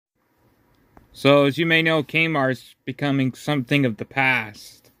So, as you may know, Kmart's becoming something of the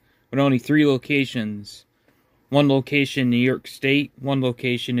past, with only 3 locations. One location in New York State, one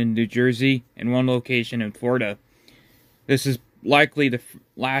location in New Jersey, and one location in Florida. This is likely the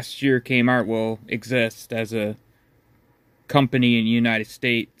last year Kmart will exist as a company in the United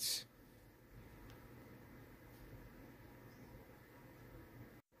States.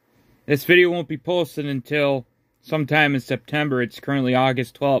 This video won't be posted until sometime in September. It's currently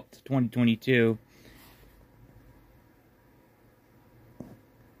August 12th, 2022.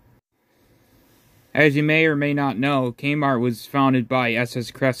 As you may or may not know, Kmart was founded by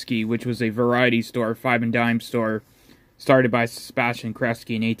S.S. Kresge, which was a variety store, five and dime store, started by Sebastian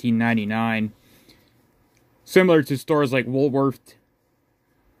Kresge in 1899. Similar to stores like Woolworth,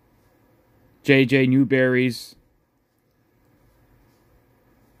 J.J. Newberry's,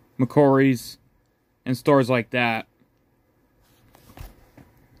 McCrory's, and stores like that.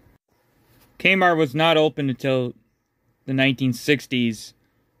 Kmart was not open until the 1960s.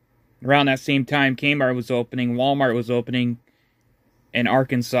 Around that same time, Kmart was opening, Walmart was opening in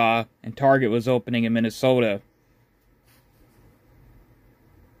Arkansas, and Target was opening in Minnesota.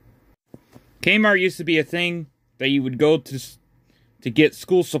 Kmart used to be a thing that you would go to get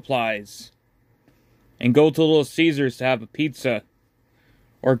school supplies, and go to Little Caesars to have a pizza,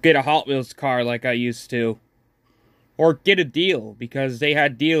 or get a Hot Wheels car like I used to, or get a deal, because they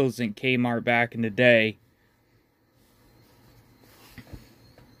had deals in Kmart back in the day.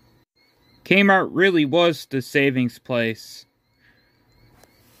 Kmart really was the savings place.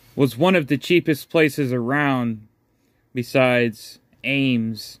 Was one of the cheapest places around, besides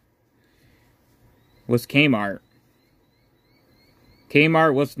Ames, was Kmart.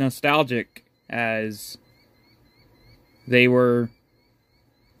 Kmart was nostalgic, as they were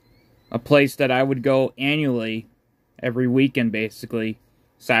a place that I would go annually, every weekend basically,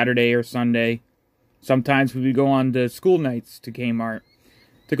 Saturday or Sunday. Sometimes we would go on the school nights to Kmart,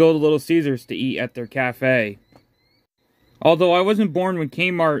 to go to Little Caesars to eat at their cafe. Although I wasn't born when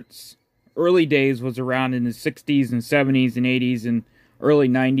Kmart's early days was around in the 60s and 70s and 80s and early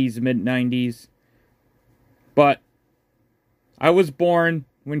 90s and mid-90s. But I was born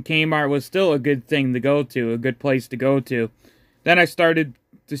when Kmart was still a good thing to go to, a good place to go to. Then I started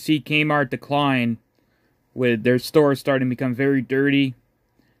to see Kmart decline, with their stores starting to become very dirty,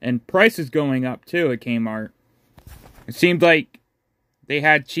 and prices going up too at Kmart. It seemed like they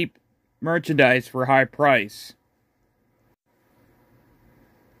had cheap merchandise for high price.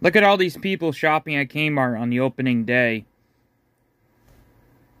 Look at all these people shopping at Kmart on the opening day.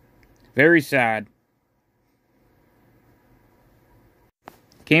 Very sad.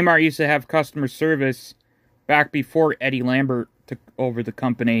 Kmart used to have customer service back before Eddie Lambert took over the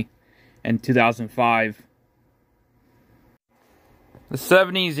company in 2005. The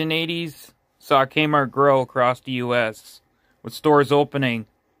 70s and 80s saw Kmart grow across the U.S., with stores opening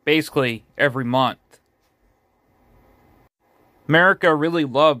basically every month. America really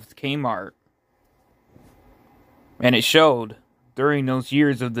loved Kmart, and it showed during those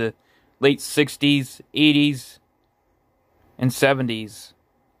years of the late 60s, 80s, and 70s.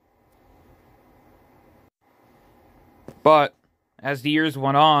 But as the years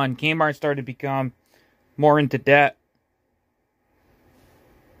went on, Kmart started to become more into debt.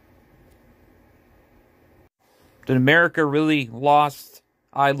 Did America really lost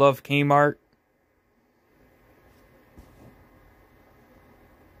I Love Kmart?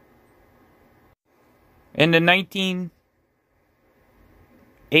 In the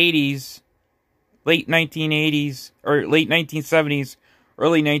 1980s, late 1980s, or late 1970s,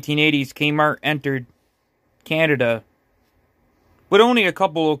 early 1980s, Kmart entered Canada. With only a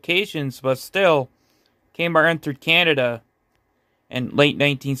couple locations, but still, Kmart entered Canada in late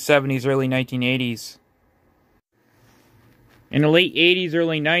 1970s, early 1980s. In the late 80s,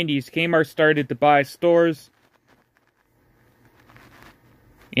 early 90s, Kmart started to buy stores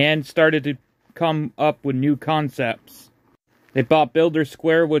and started to come up with new concepts. They bought Builder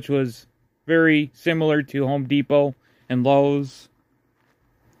Square, which was very similar to Home Depot and Lowe's.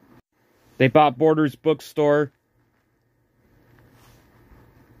 They bought Borders Bookstore.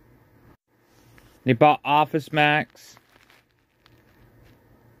 They bought Office Max.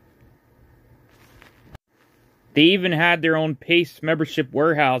 They even had their own Pace membership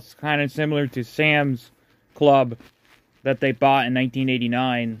warehouse, kind of similar to Sam's Club, that they bought in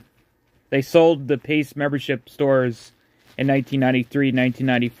 1989. They sold the Pace membership stores in 1993,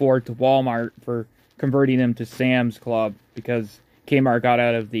 1994 to Walmart for converting them to Sam's Club, because Kmart got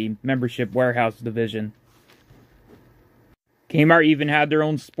out of the membership warehouse division. Kmart even had their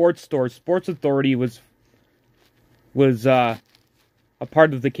own sports store. Sports Authority was a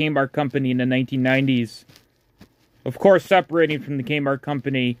part of the Kmart company in the 1990s. Of course, separating from the Kmart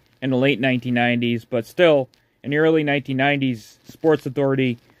company in the late 1990s, but still, in the early 1990s, Sports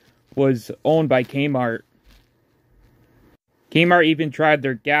Authority was owned by Kmart. Kmart even tried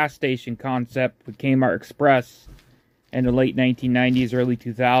their gas station concept with Kmart Express in the late 1990s, early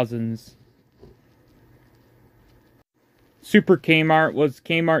 2000s. Super Kmart was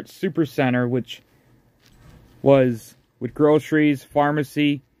Kmart's supercenter, which was with groceries,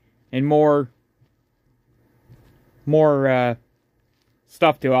 pharmacy, and more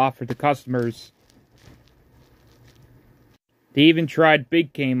stuff to offer to customers. They even tried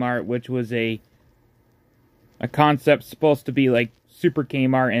Big Kmart, which was a concept supposed to be like Super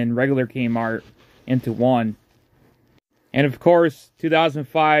Kmart and regular Kmart into one. And of course,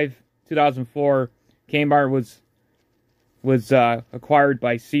 2005, 2004, Kmart was acquired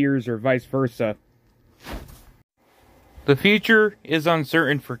by Sears or vice versa. The future is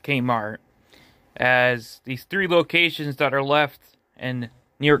uncertain for Kmart, as these 3 locations that are left in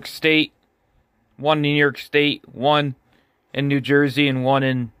New York State, one in New York State, one in New Jersey, and one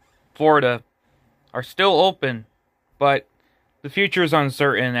in Florida, are still open, but the future is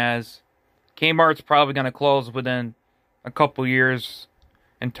uncertain, as Kmart's probably going to close within a couple years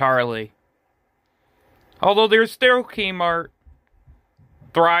entirely. Although there's still Kmart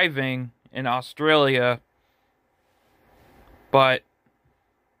thriving in Australia, but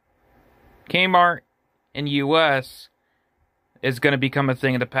Kmart in the US is going to become a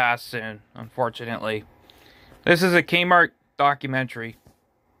thing of the past soon, unfortunately. This is a Kmart documentary.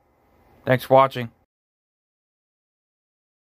 Thanks for watching.